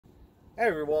Hey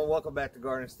everyone, welcome back to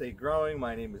Garden State Growing.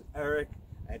 My name is Eric,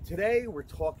 and today we're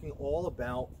talking all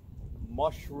about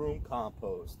mushroom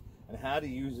compost and how to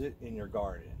use it in your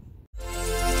garden.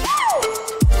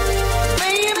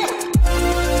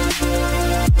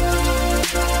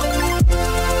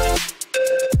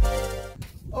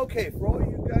 Okay, for all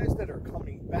you guys that are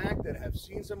coming back, that have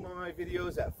seen some of my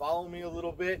videos, that follow me a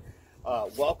little bit,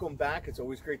 welcome back. It's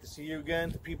always great to see you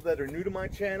again. To people that are new to my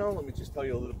channel, let me just tell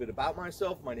you a little bit about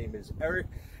myself. My name is Eric,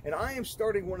 and I am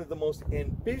starting one of the most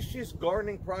ambitious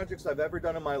gardening projects I've ever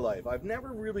done in my life. I've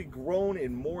never really grown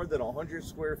in more than 100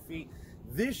 square feet.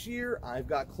 This year, I've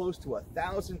got close to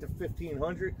 1,000 to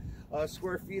 1,500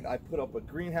 square feet. I put up a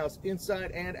greenhouse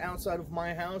inside and outside of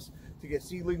my house to get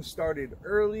seedlings started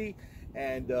early,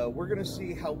 and we're gonna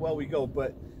see how well we go.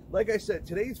 But like I said,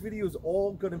 today's video is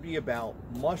all going to be about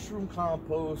mushroom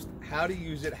compost, how to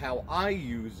use it, how I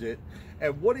use it,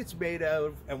 and what it's made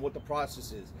of, and what the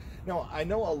process is. Now, I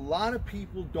know a lot of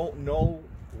people don't know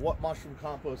what mushroom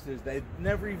compost is. They've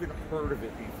never even heard of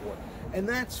it before, and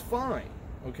that's fine,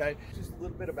 okay? Just a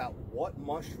little bit about what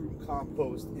mushroom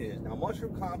compost is. Now,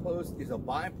 mushroom compost is a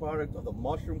byproduct of the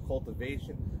mushroom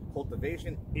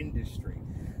cultivation industry.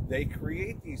 They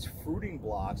create these fruiting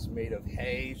blocks made of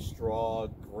hay, straw,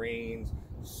 grains,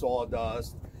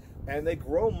 sawdust, and they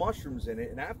grow mushrooms in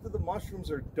it. And after the mushrooms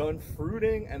are done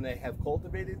fruiting and they have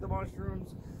cultivated the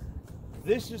mushrooms,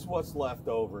 this is what's left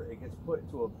over. It gets put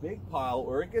into a big pile,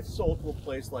 or it gets sold to a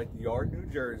place like the Yard, New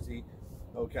Jersey,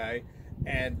 okay?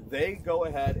 And they go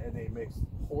ahead and they mix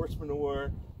horse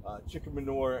manure, chicken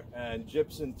manure, and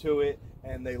gypsum to it,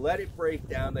 and they let it break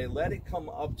down. They let it come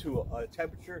up to a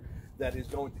temperature that is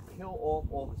going to kill off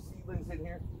all the seedlings in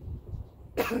here.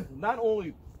 Not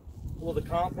only will the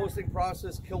composting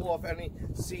process kill off any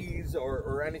seeds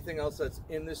or anything else that's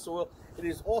in this soil, it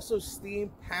is also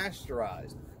steam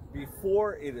pasteurized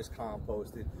before it is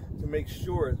composted to make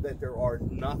sure that there's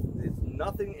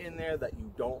nothing in there that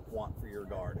you don't want for your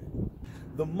garden.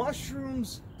 The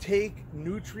mushrooms take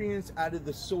nutrients out of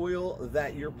the soil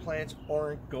that your plants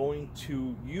aren't going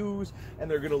to use, and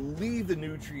they're going to leave the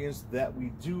nutrients that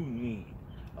we do need,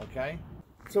 okay?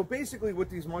 So basically what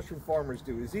these mushroom farmers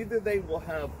do is either they will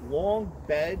have long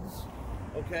beds,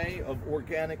 okay, of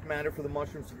organic matter for the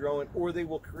mushrooms to grow in, or they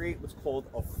will create what's called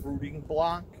a fruiting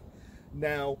block.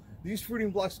 Now, these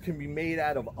fruiting blocks can be made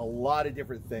out of a lot of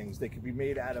different things. They can be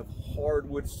made out of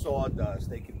hardwood sawdust.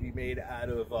 They can be made out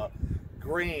of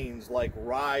grains like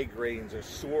rye grains or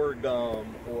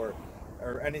sorghum or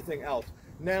anything else.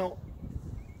 Now,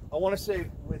 I want to say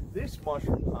with this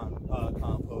mushroom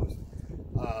compost,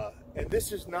 and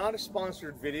this is not a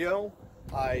sponsored video,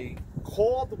 I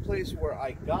called the place where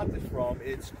I got this from.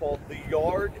 It's called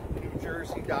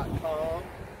theyardnewjersey.com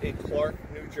in Clark,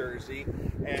 New Jersey,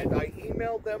 and I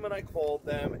emailed them and I called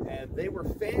them, and they were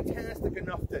fantastic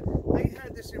enough that they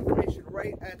had this information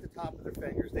right at the top of their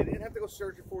fingers. They didn't have to go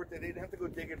searching for it. They didn't have to go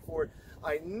digging for it.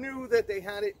 I knew that they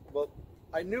had it. Well,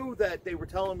 I knew that they were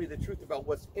telling me the truth about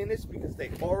what's in this because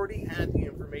they already had the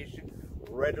information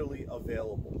readily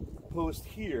available. Post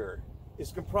here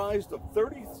is comprised of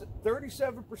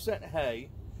 37%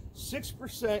 hay,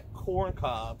 6% corn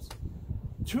cobs,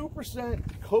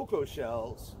 2% cocoa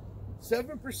shells,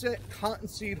 7%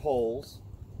 cottonseed hulls,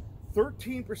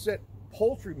 13%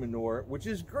 poultry manure, which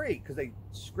is great because they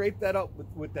scrape that up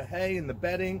with the hay and the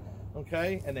bedding,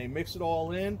 okay, and they mix it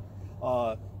all in.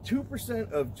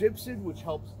 2% of gypsum, which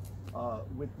helps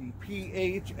with the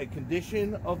pH and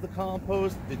condition of the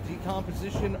compost, the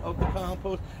decomposition of the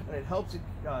compost, and it helps it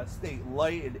stay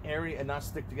light and airy and not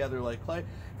stick together like clay.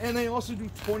 And they also do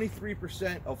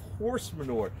 23% of horse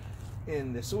manure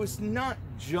in this. So it's not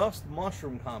just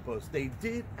mushroom compost. They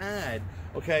did add,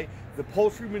 okay, the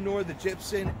poultry manure, the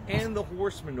gypsum, and the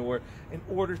horse manure in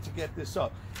order to get this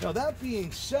up. Now, that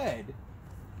being said,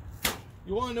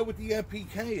 you want to know what the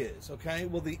NPK is, okay?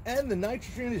 Well, the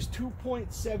nitrogen is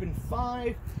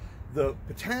 2.75, the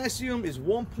potassium is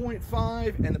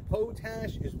 1.5, and the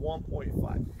potash is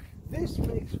 1.5. This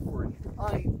makes for an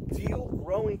ideal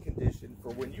growing condition for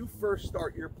when you first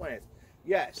start your plants.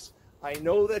 Yes, I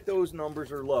know that those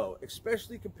numbers are low,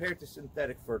 especially compared to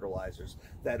synthetic fertilizers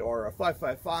that are a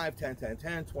 5-5-5,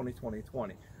 10-10-10,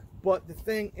 20-20-20. But the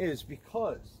thing is,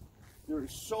 because there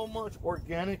is so much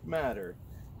organic matter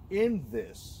in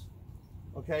this,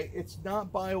 okay, it's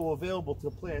not bioavailable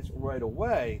to plants right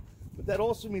away, but that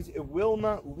also means it will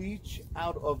not leach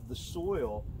out of the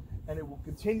soil, and it will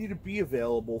continue to be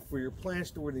available for your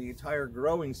plants during the entire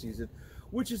growing season,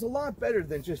 which is a lot better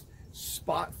than just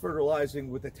spot fertilizing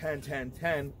with a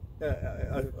 10-10-10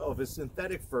 of a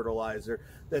synthetic fertilizer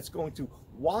that's going to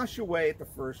wash away at the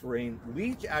first rain,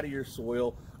 leach out of your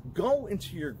soil, go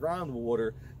into your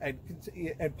groundwater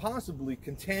and possibly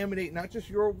contaminate not just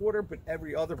your water, but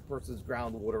every other person's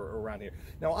groundwater around here.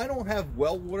 Now, I don't have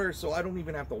well water, so I don't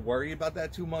even have to worry about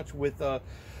that too much with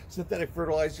synthetic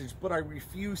fertilizers, but I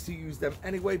refuse to use them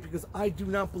anyway because I do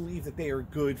not believe that they are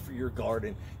good for your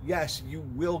garden. Yes, you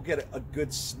will get a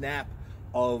good snap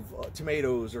of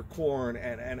tomatoes or corn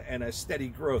and a steady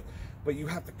growth, but you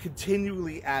have to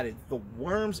continually add it. The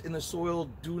worms in the soil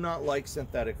do not like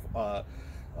synthetic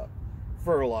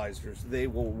fertilizers. They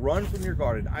will run from your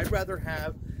garden. I'd rather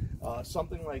have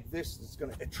something like this that's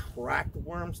going to attract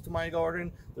worms to my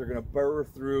garden. They're going to burrow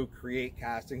through, create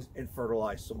castings, and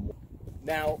fertilize some more.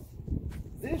 Now,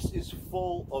 this is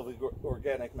full of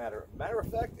organic matter. Matter of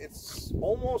fact, it's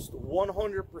almost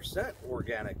 100%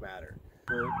 organic matter.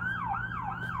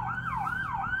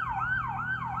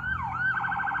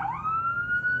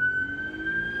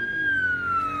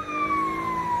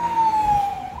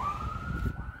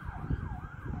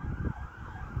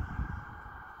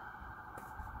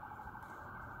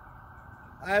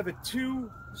 I have a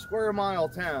 2 square mile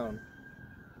town.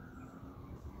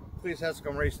 Police has to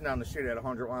come racing down the street at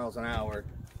 100 miles an hour.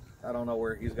 I don't know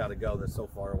where he's got to go that's so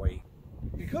far away.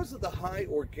 Because of the high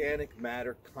organic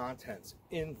matter contents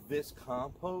in this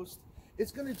compost,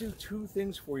 it's going to do 2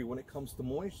 things for you when it comes to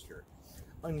moisture.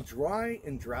 On dry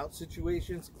and drought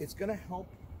situations, it's going to help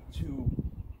to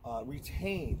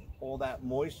retain all that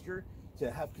moisture to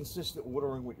have consistent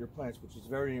watering with your plants, which is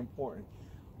very important.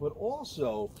 But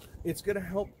also, it's going to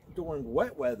help during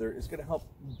wet weather. It's going to help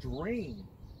drain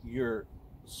your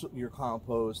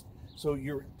compost so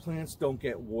your plants don't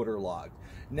get waterlogged.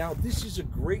 Now, this is a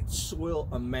great soil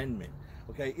amendment.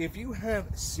 Okay, if you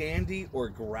have sandy or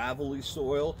gravelly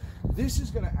soil, this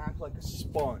is going to act like a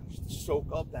sponge to soak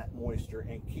up that moisture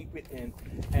and keep it in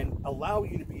and allow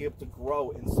you to be able to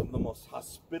grow in some of the most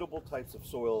hospitable types of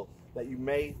soil that you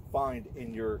may find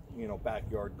in your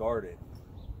backyard garden.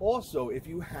 Also, if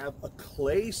you have a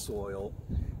clay soil,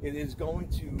 it is going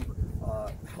to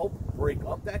help break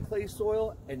up that clay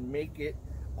soil and make it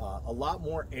a lot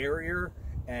more airier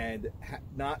and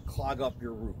not clog up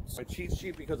your roots. A cheat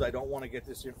sheet because I don't want to get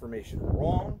this information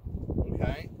wrong,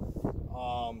 okay?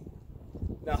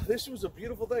 Now, this was a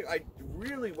beautiful thing.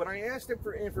 When I asked them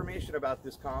for information about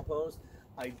this compost,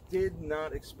 I did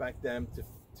not expect them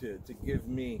to give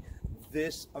me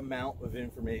this amount of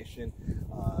information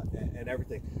and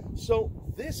everything. So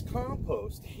this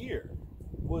compost here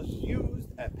was used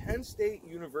at Penn State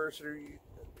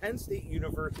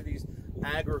University's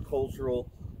agricultural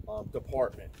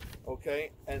department, okay?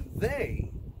 And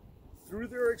they, through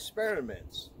their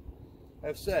experiments,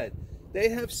 have said they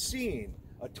have seen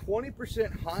a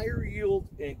 20% higher yield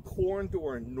in corn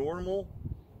during normal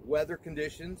weather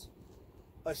conditions,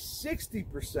 a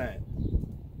 60%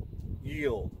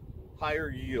 higher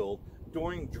yield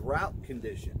during drought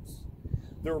conditions.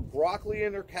 Their broccoli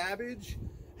and their cabbage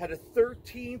had a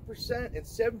 13% and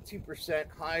 17%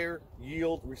 higher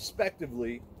yield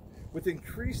respectively, with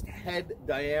increased head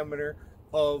diameter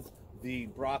of the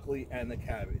broccoli and the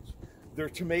cabbage. Their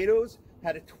tomatoes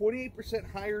had a 28%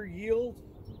 higher yield,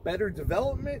 better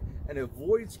development, and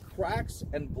avoids cracks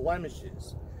and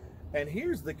blemishes. And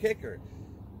here's the kicker.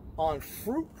 On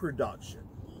fruit production,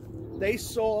 they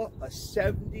saw a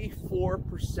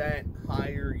 74%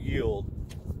 higher yield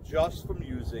just from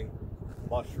using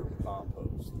mushroom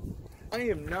compost. I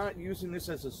am not using this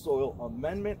as a soil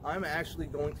amendment. I'm actually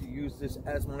going to use this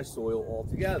as my soil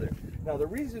altogether. Now, the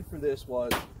reason for this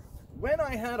was when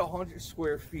I had 100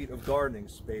 square feet of gardening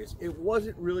space, it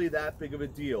wasn't really that big of a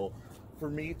deal for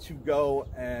me to go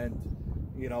and,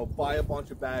 buy a bunch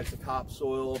of bags of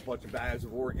topsoil, a bunch of bags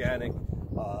of organic,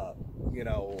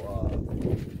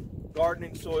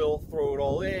 gardening soil, throw it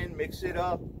all in, mix it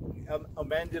up,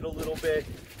 amend it a little bit,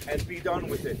 and be done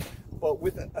with it. But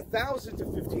with 1,000 to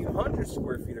 1,500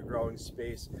 square feet of growing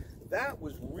space, that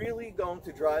was really going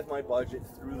to drive my budget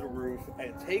through the roof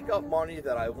and take up money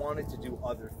that I wanted to do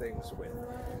other things with.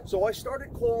 So I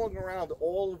started calling around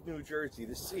all of New Jersey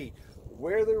to see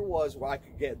where I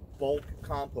could get bulk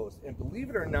compost. And believe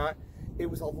it or not, it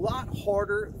was a lot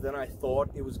harder than I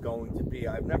thought it was going to be.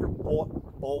 I've never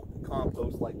bought bulk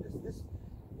compost like this. This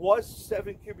was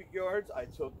 7 cubic yards. I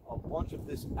took a bunch of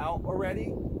this out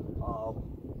already.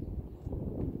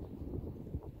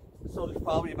 So there's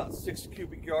probably about 6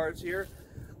 cubic yards here.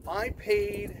 I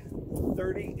paid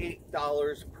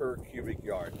 $38 per cubic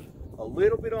yard. A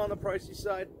little bit on the pricey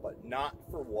side, but not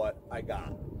for what I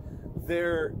got.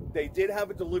 They did have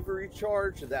a delivery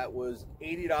charge that was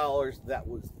 $80. That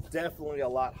was definitely a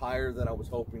lot higher than I was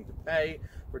hoping to pay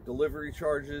for delivery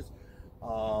charges.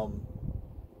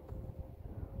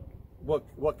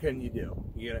 what can you do?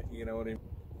 You know what I mean?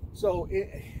 So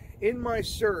in my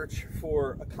search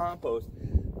for a compost,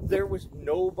 there was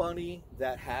nobody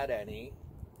that had any,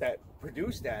 that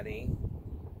produced any,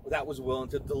 that was willing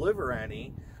to deliver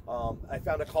any. I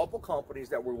found a couple companies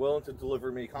that were willing to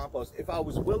deliver me compost if I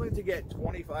was willing to get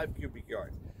 25 cubic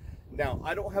yards. Now,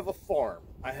 I don't have a farm.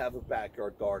 I have a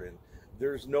backyard garden.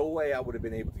 There's no way I would have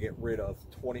been able to get rid of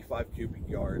 25 cubic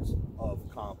yards of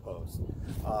compost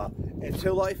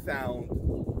until I found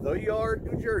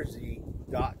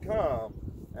theyardnewjersey.com,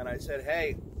 and I said,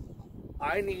 hey,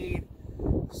 I need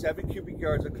 7 cubic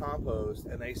yards of compost,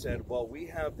 and they said, well, we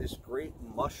have this great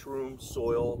mushroom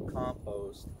soil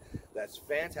compost that's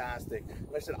fantastic. And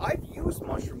I said, I've used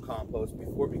mushroom compost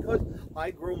before because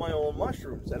I grow my own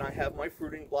mushrooms, and I have my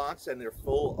fruiting blocks, and they're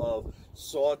full of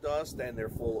sawdust, and they're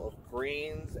full of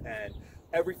grains, and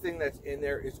everything that's in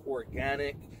there is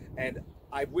organic. And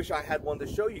I wish I had one to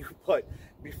show you, but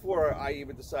before I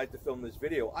even decided to film this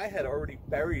video, I had already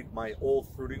buried my old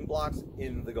fruiting blocks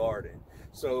in the garden,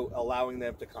 so allowing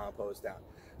them to compost down.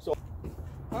 So,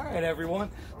 all right,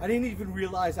 everyone, I didn't even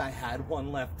realize I had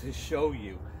one left to show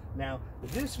you. Now,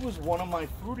 this was one of my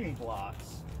fruiting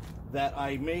blocks that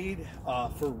I made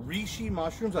for reishi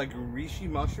mushrooms. I grew reishi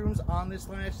mushrooms on this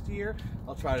last year.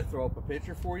 I'll try to throw up a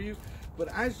picture for you. But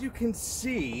as you can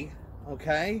see,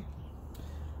 okay,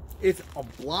 it's a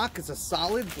block, it's a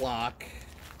solid block.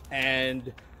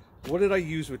 And what did I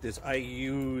use with this? I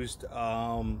used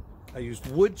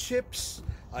wood chips,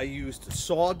 I used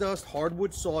sawdust,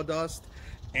 hardwood sawdust,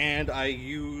 and I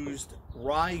used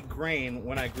rye grain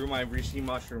when I grew my reishi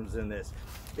mushrooms in this.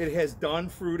 It has done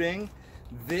fruiting.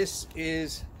 This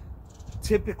is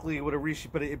typically what a reishi,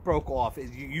 but it broke off.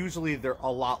 Usually they're a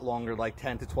lot longer, like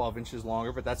 10 to 12 inches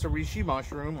longer, but that's a reishi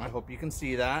mushroom. I hope you can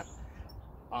see that.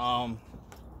 In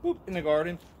the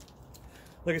garden.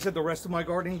 Like I said, the rest of my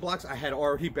gardening blocks I had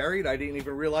already buried. I didn't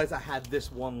even realize I had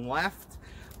this one left.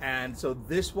 And so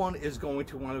this one is going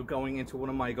to wind up going into one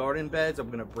of my garden beds. I'm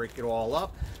going to break it all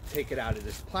up, take it out of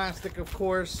this plastic, of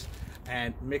course,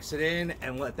 and mix it in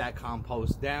and let that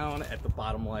compost down at the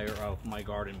bottom layer of my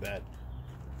garden bed.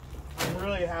 I'm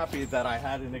really happy that I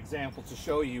had an example to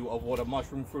show you of what a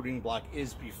mushroom fruiting block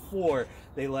is before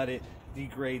they let it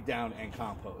degrade down and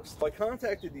compost. I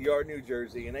contacted the Yard New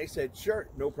Jersey and they said, sure,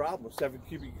 no problem, 7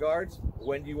 cubic yards.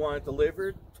 When do you want it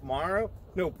delivered? Tomorrow?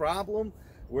 No problem.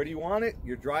 Where do you want it?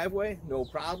 Your driveway? No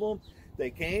problem. They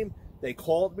came, they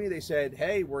called me, they said,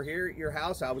 hey, we're here at your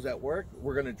house. I was at work.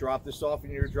 We're going to drop this off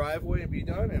in your driveway and be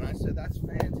done. And I said, that's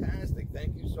fantastic.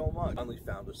 Thank you so much. I finally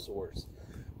found a source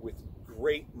with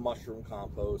great mushroom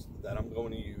compost that I'm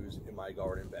going to use in my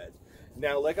garden beds.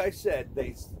 Now, like I said,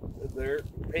 their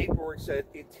paperwork said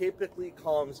it typically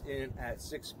comes in at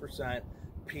 6%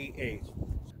 pH.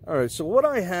 All right, so what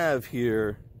I have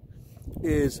here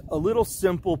is a little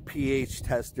simple pH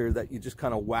tester that you just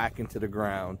kind of whack into the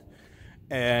ground,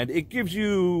 and it gives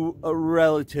you a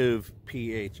relative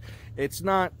pH. It's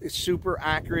not super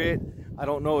accurate. I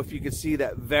don't know if you can see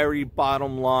that very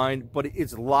bottom line, but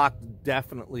it's locked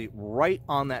definitely right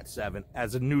on that 7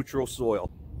 as a neutral soil.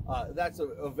 That's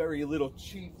a very little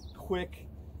cheap, quick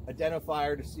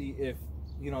identifier to see if,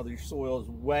 you know, your soil is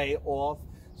way off.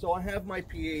 So I have my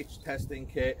pH testing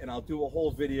kit, and I'll do a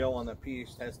whole video on the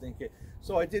pH testing kit.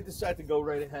 So I did decide to go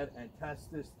right ahead and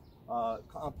test this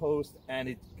compost, and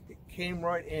it came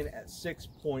right in at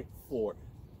 6.4.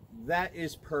 That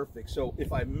is perfect. So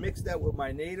if I mix that with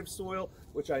my native soil,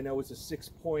 which I know is a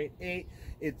 6.8,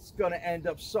 it's going to end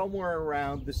up somewhere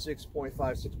around the 6.5,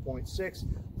 6.6.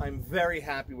 I'm very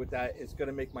happy with that. It's going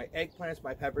to make my eggplants,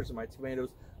 my peppers, and my tomatoes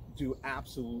do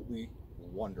absolutely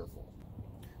wonderful.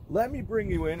 Let me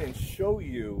bring you in and show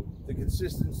you the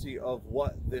consistency of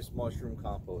what this mushroom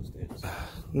compost is.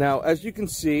 Now, as you can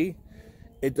see,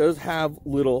 it does have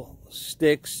little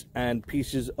sticks and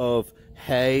pieces of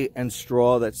hay and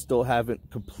straw that still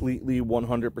haven't completely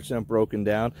 100% broken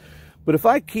down. But if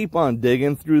I keep on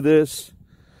digging through this,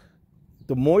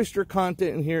 the moisture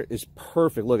content in here is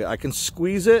perfect. Look, I can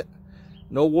squeeze it,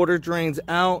 no water drains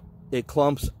out, it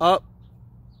clumps up,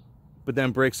 but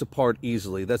then breaks apart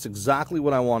easily. That's exactly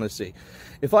what I want to see.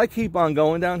 If I keep on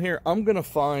going down here, I'm going to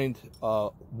find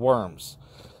worms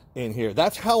in here.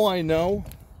 That's how I know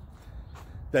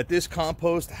that this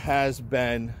compost has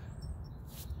been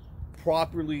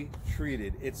properly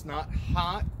treated. It's not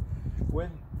hot.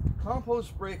 When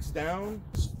compost breaks down,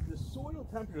 the soil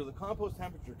temperature, the compost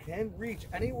temperature can reach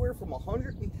anywhere from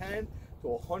 110 to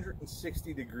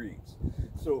 160 degrees.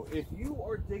 So if you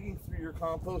are digging through your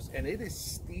compost and it is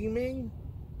steaming,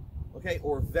 okay,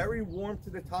 or very warm to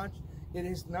the touch, It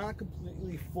is not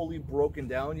completely fully broken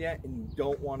down yet, and you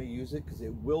don't want to use it because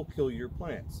it will kill your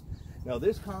plants. Now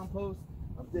this compost,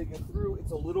 I'm digging through,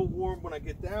 it's a little warm when I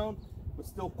get down, but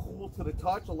still cool to the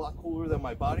touch, a lot cooler than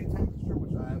my body temperature,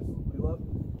 which I absolutely love.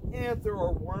 And there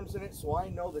are worms in it, so I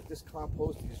know that this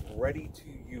compost is ready to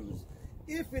use.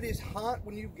 If it is hot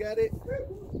when you get it,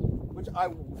 which I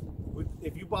would,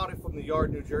 if you bought it from the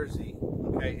yard, New Jersey,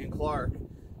 okay, in Clark,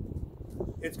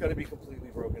 it's going to be completely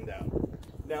broken down.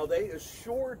 Now they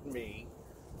assured me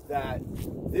that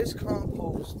this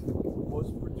compost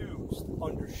was produced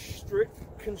under strict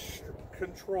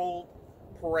controlled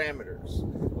parameters,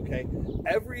 okay?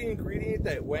 Every ingredient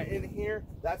that went in here,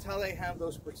 that's how they have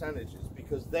those percentages,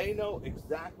 because they know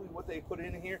exactly what they put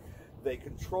in here. They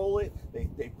control it,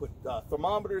 they put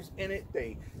thermometers in it,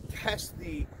 they test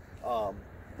the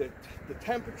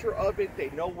temperature of it, they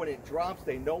know when it drops,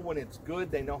 they know when it's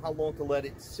good, they know how long to let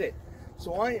it sit.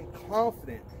 So I am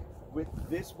confident with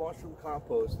this mushroom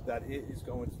compost that it is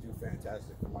going to do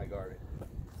fantastic for my garden.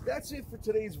 That's it for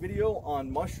today's video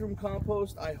on mushroom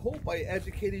compost. I hope I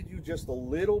educated you just a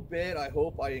little bit. I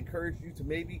hope I encouraged you to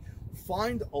maybe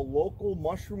find a local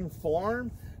mushroom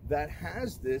farm that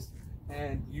has this,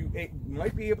 and you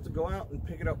might be able to go out and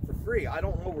pick it up for free. I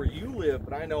don't know where you live,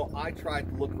 but I know I tried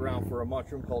to look around for a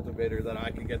mushroom cultivator that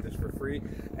I can get this for free,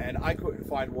 and I couldn't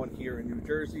find one here in New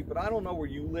Jersey. But I don't know where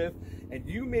you live, and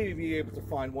you may be able to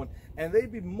find one, and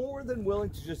they'd be more than willing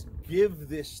to just give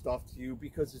this stuff to you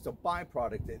because it's a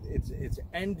byproduct. It's an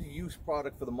end-use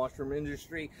product for the mushroom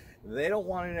industry. They don't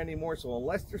want it anymore, so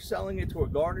unless they're selling it to a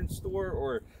garden store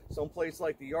or someplace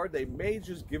like the yard, they may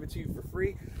just give it to you for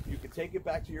free. You can take it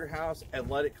back to your house and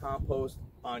let it compost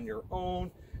on your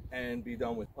own and be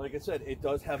done with it. Like I said, it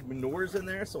does have manures in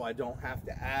there, so I don't have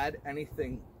to add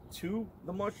anything to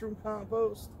the mushroom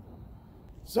compost.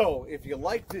 So if you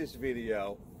like this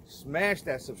video, smash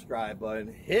that subscribe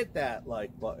button, hit that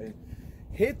like button,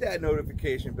 hit that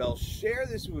notification bell, share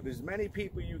this with as many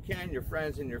people you can, your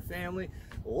friends and your family.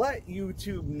 Let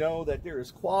YouTube know that there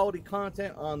is quality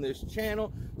content on this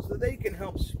channel so they can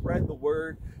help spread the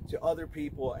word to other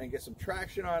people and get some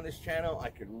traction on this channel. I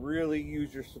could really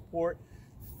use your support.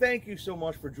 Thank you so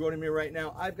much for joining me right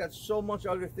now. I've got so much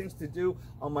other things to do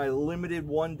on my limited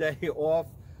one day off,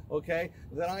 okay,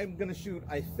 that I'm gonna shoot,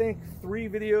 I think, 3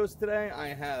 videos today. I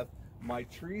have my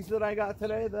trees that I got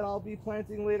today that I'll be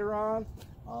planting later on.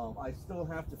 I still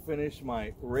have to finish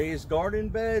my raised garden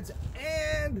beds,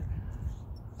 and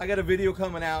I got a video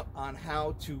coming out on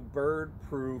how to bird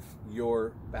proof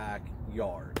your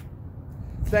backyard.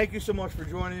 Thank you so much for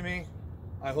joining me.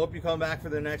 I hope you come back for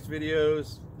the next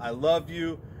videos. I love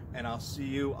you, and I'll see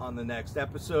you on the next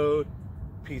episode.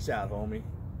 Peace out, homie.